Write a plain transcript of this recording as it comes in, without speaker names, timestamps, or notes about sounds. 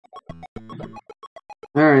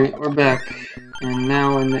Alright, we're back. And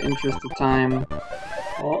now, in the interest of time,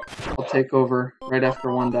 I'll take over right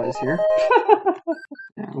after one dies here.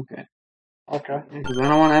 Yeah, okay. Okay. Because I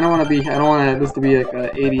don't want this to be like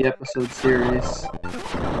a 80 episode series.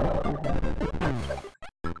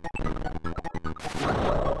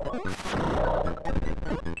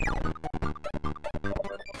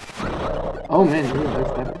 Oh man, you really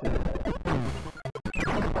likes that attack.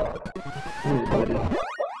 Hey, buddy.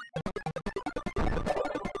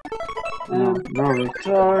 No, Rick.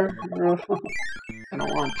 Sorry. I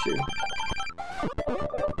don't want you.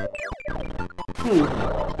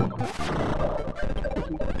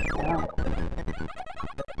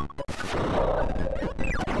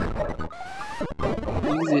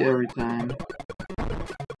 Easy every time.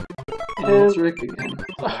 And it's Rick again.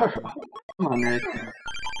 Come on, Rick.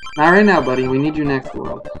 Not right now, buddy. We need you next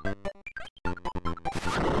world.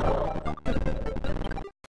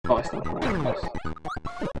 Oh, I still have this.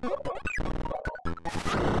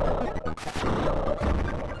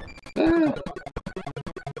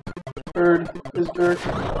 Bird. This bird.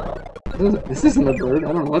 This isn't a bird.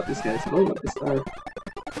 I don't know what this guy's doing with this star.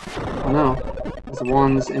 Oh no. It's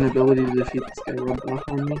Juan's inability to defeat this guy rubbed off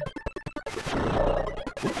on me.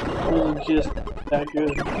 He's just that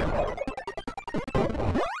good.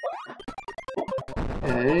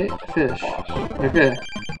 Okay, fish. Okay.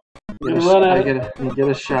 I get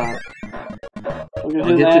a shot.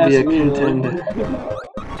 I get to be a contender.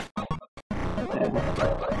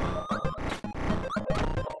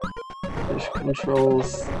 Fish controls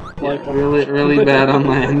like really bad on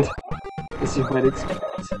land, as you might expect.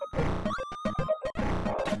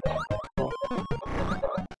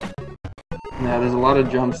 Yeah, there's a lot of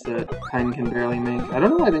jumps that Kind can barely make. I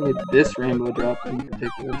don't know why they made this rainbow drop in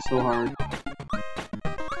particular so hard.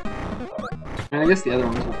 And I guess the other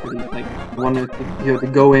ones were pretty, like, one that you had to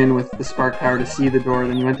go in with the spark power to see the door,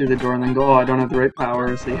 then you went through the door and then go, oh, I don't have the right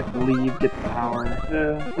power, so you have to leave, get the power.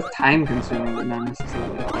 Yeah. It's time consuming, but not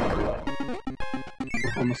necessarily hard.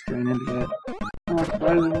 We'll almost drain into that. Oh,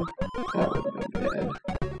 surprising. That would have been bad.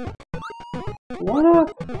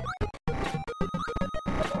 What?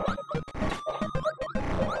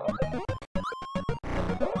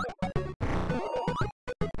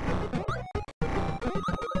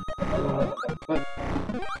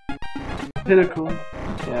 Pinnacle.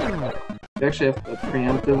 Yeah. You actually have to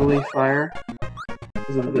preemptively fire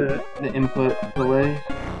because of the input delay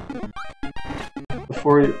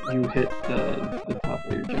before you hit the top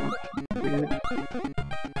of your jump. Weird.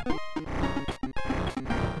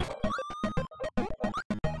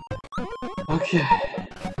 Okay.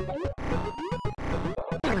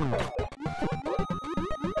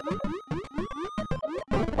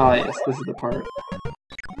 Ah yes, this is the part.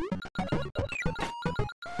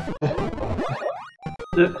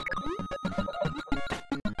 Okay.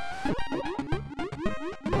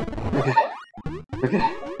 Okay.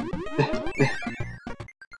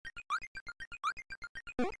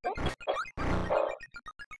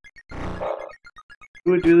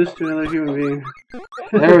 Who would do this to another human being?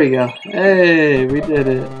 There we go. Hey, we did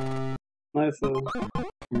it. Nice.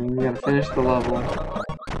 And we gotta finish the level.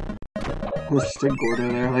 There's just a Gordo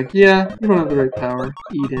there, like, yeah, you don't have the right power.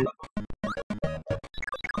 Eat it.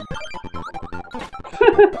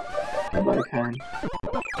 Goodbye, Kind.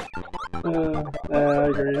 I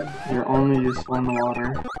agree. You're only useful in the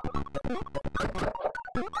water.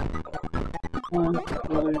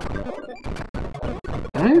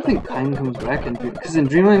 I don't even think Kind comes back in because in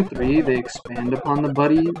Dreamland 3 they expand upon the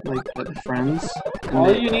buddy, like the friends.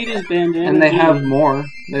 All you need is bandana. And they have more.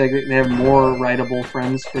 They have more rideable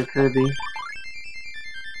friends for Kirby.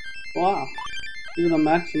 Wow. Even a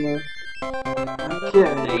Maxima.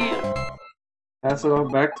 Okay. Pass it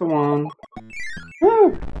off back to Juan.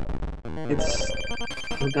 Woo! It's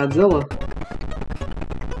Godzilla.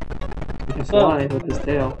 He can fly with his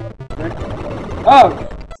tail. Rick? Oh!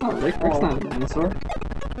 It's not Rick. Rick's not a dinosaur.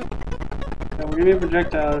 Yeah, well, give me a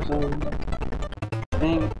projectile or something.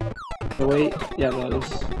 Dang. The weight. Yeah, those.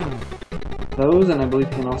 Those, and I believe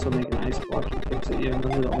you can also make an ice block that kicks at you.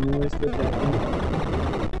 Those are the only ways to attack him.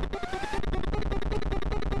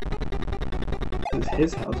 This is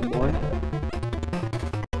his house, boy.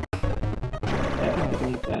 Yeah, I can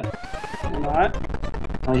eat that. You're not?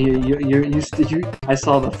 I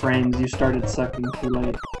saw the frames. You started sucking too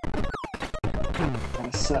late.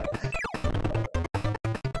 Kinda suck.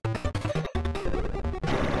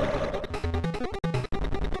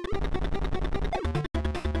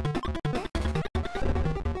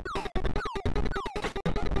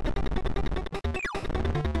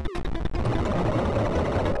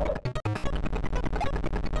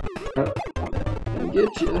 Gonna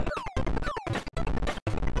get you.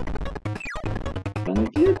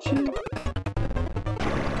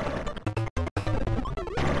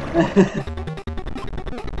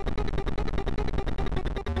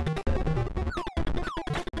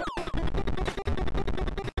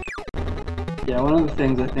 Yeah, one of the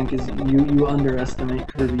things I think is you underestimate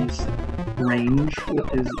Kirby's range with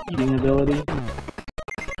his eating ability.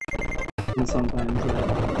 And sometimes that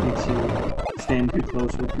makes you stand too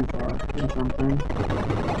close or too far from something.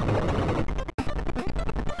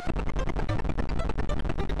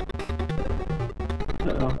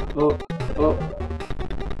 Uh-oh. Oh.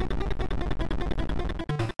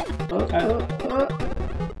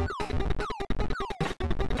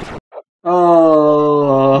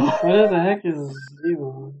 Oh. What the heck is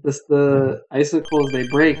evil? Just the icicles, they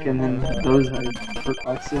break, and then those have hurt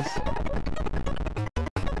boxes.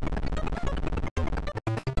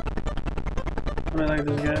 I like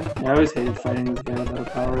this guy. Yeah, I always hated fighting this guy without a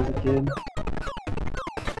power as a kid.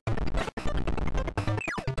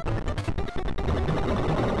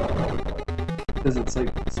 Because it's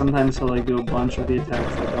like, sometimes he'll like do a bunch of the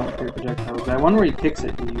attacks that don't create projectiles. That one where he kicks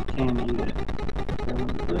it, you can eat it.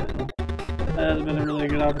 That has been a really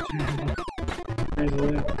good opportunity.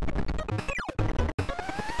 Crazily.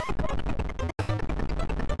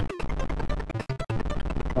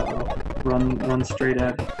 Uh-oh. Run straight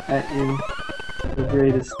at you. The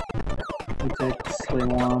greatest attack slay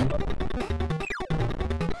Juan.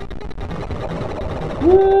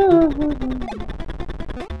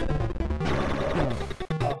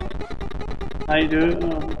 How you do it?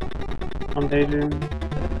 I'm daydreaming.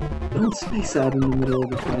 Don't space out in the middle of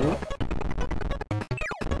the fight.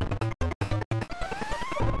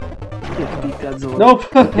 Can't beat Godzilla. Nope!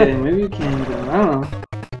 Okay, maybe you can, but I don't know.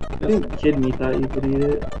 I think Kid Me thought you could eat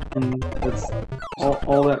it, and that's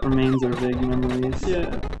all that remains are vague memories.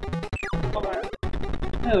 Yeah. Alright.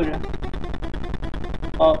 There we go.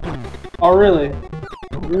 Oh, really?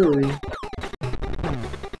 Oh, really?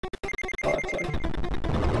 Oh, that's like...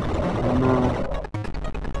 Oh no.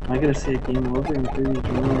 Am I gonna say game over in 3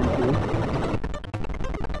 Dreamland 2?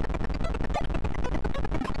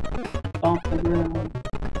 Don't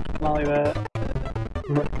not like that.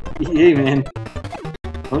 Hey man.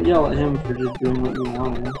 Don't yell at him for just doing what you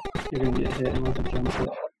wanted. You're gonna get hit unless you jump it.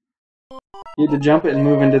 You had to jump it and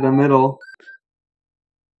move into the middle.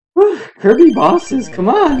 Whew, Kirby bosses, come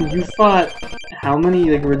on! You fought how many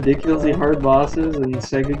like ridiculously hard bosses in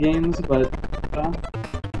Sega games, but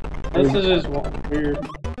this is just weird.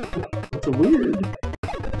 it's weird.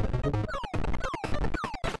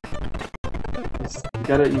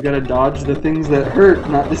 You gotta dodge the things that hurt,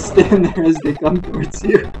 not just stand there as they come towards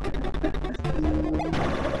you.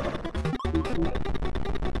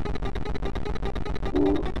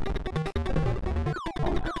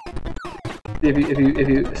 If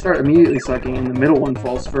you start immediately sucking and the middle one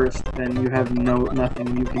falls first, then you have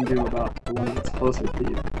nothing you can do about the one that's closer to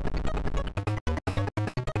you.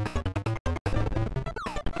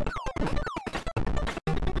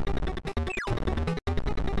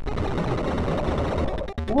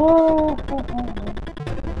 Whoa!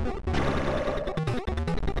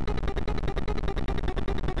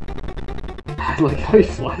 I like how he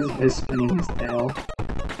flies by spinning his tail.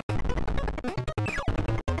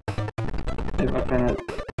 I find it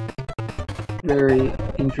very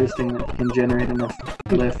interesting that he can generate enough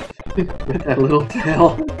lift with that little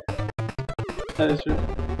tail. That is true.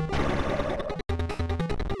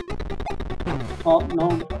 Oh,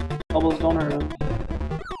 no. Bubbles don't hurt him.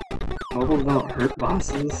 Bubbles don't hurt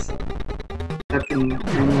bosses. Except in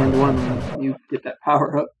Dreamland 1, you get that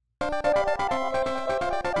power up.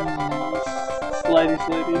 Slidey.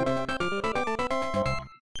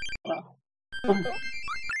 Wow.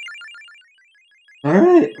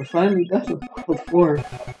 Alright, we're finally done with World 4.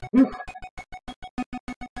 Whew.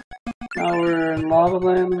 Now we're in Lava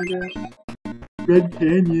Land, I guess. Red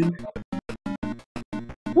Canyon.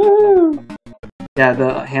 Woo! Yeah,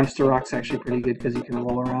 the hamster rock's actually pretty good because you can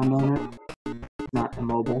roll around on it. It's not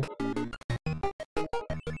immobile.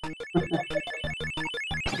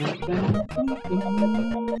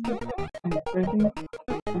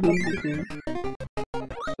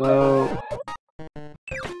 So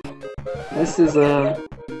this is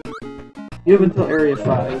you have until Area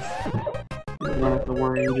 5. You don't have to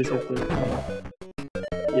worry, you just have to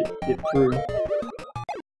get through.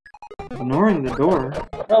 Ignoring the door.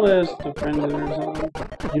 Probably has to friend it or something.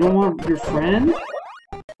 You don't want your friend?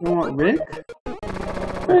 You don't want Rick?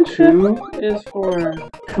 Friendship is for...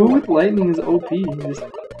 Coup with lightning is OP. He just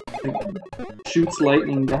like, shoots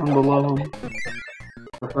lightning down below him.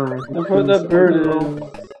 For her. Look what that bird is.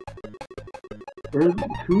 Bird?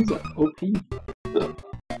 Who's OP?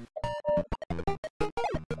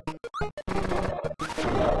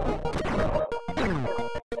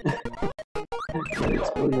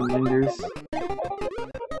 Exploding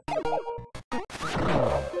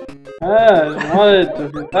I just wanted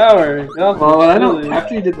to power. Well, I don't.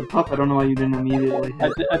 After you did the pup, I don't know why you didn't immediately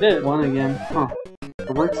hit I did. one again. Huh.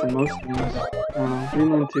 It works in most games.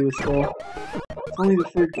 Dreamland 2 is still. It's only the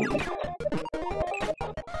third game.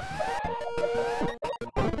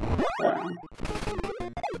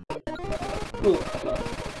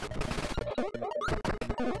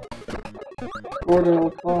 Order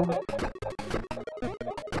will fall.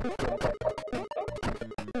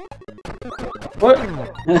 What?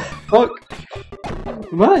 Fuck!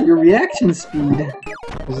 Come on, your reaction speed.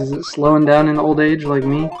 Is it slowing down in old age like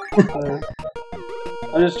me?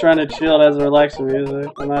 I'm just trying to chill as a relaxing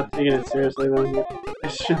music. I'm not taking it seriously when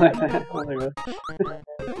it's shit like that.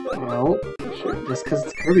 Well, just because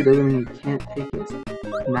it's Kirby doesn't mean you can't take it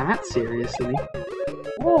not seriously.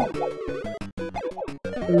 Oh.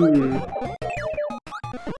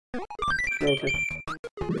 Okay.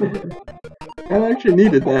 I actually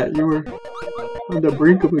needed that. You were on the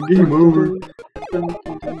brink of a game over.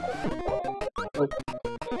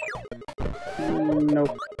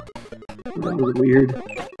 Nope. That was weird.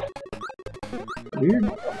 Weird?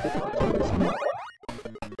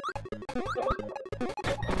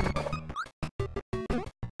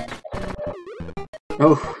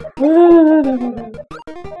 Oh.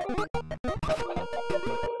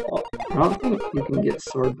 I don't think you can get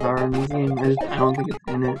sword power in this game. I don't think it's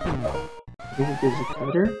in it. I think it gives you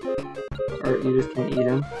cutter, or you just can't eat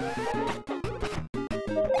him.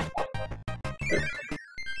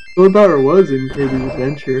 Sword power was in Kirby's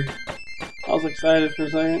Adventure. I was excited for a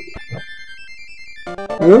second.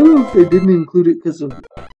 I don't know if they didn't include it because of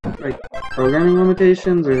like programming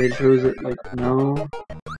limitations, or they chose it like no.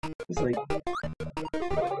 It's like,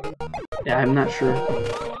 yeah, I'm not sure.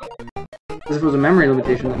 Because if it was a memory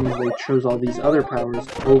limitation, that means they chose all these other powers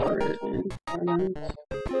over it.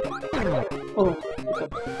 Oh,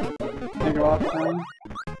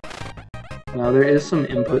 Now there is some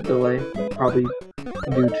input delay, probably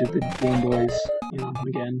due to the Game Boy's,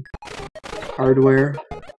 again, hardware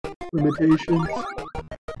limitations.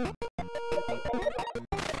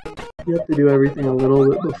 You have to do everything a little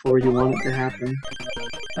bit before you want it to happen,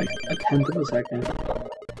 like a tenth of a second.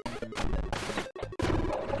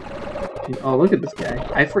 Oh, look at this guy.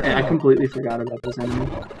 I completely forgot about this enemy.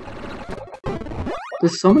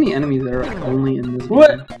 There's so many enemies that are only in this game.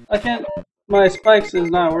 What? I can't... My spikes is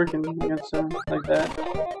not working against him like that.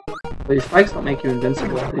 But your spikes don't make you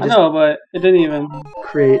invincible. They just I know, but it didn't even...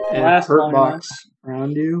 create a hurt box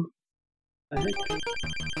around you. I think.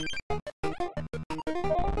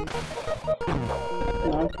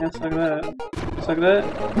 No, I can't suck that. Suck that?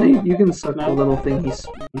 You can suck the little thing he's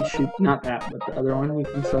shooting. Not that, but the other one you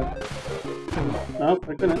can suck. Nope,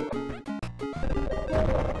 I couldn't.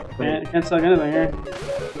 Can't suck anything here.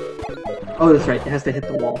 Oh, that's right. It has to hit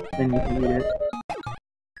the wall. Then you can eat it.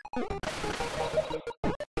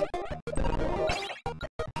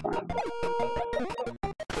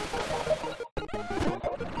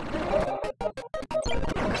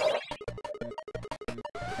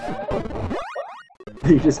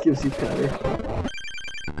 He just gives you cutter.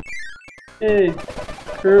 Hey,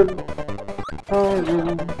 curb. Oh,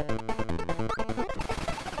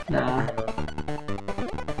 nah.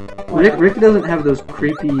 Rick doesn't have those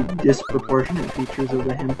creepy, disproportionate features of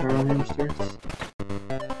the Hamtaro hamsters.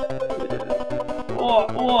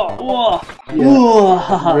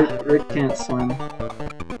 Yeah. Rick can't swim.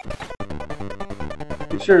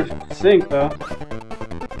 You sure sink though.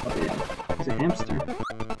 Oh yeah, he's a hamster.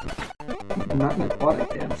 Not an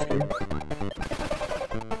aquatic hamster.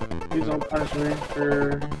 Please don't punish me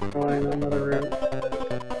for going another route.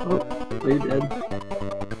 Oh, are you dead?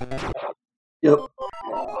 Yep.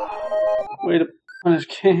 Way to punish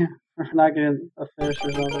Cam for not getting a fish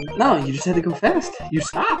or something. No, you just had to go fast. You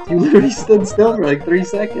stopped. You literally stood still for like 3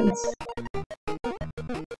 seconds.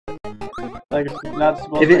 Like, it's not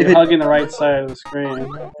supposed to be hugging the right side of the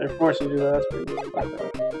screen. They're forcing you to do that. That's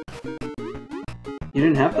pretty You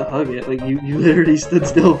didn't have to hug it. Like, you literally stood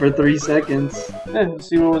still for 3 seconds. Yeah, to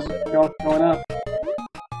see what was going up.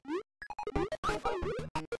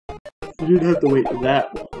 You didn't have to wait for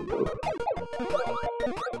that long, though.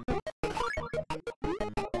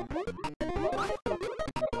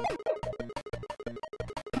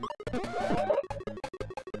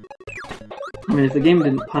 I mean, if the game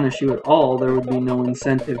didn't punish you at all, there would be no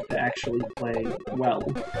incentive to actually play well.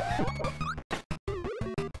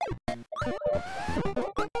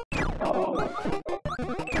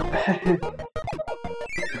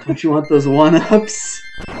 Don't you want those 1-ups?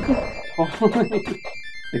 Totally.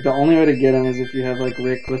 Like, the only way to get them is if you have, like,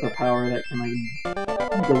 Rick with a power that can, like,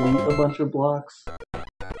 delete a bunch of blocks.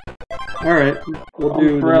 Alright, we'll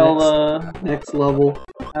do the next level.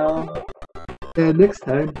 hell. Yeah, next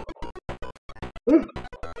time.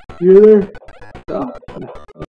 You there?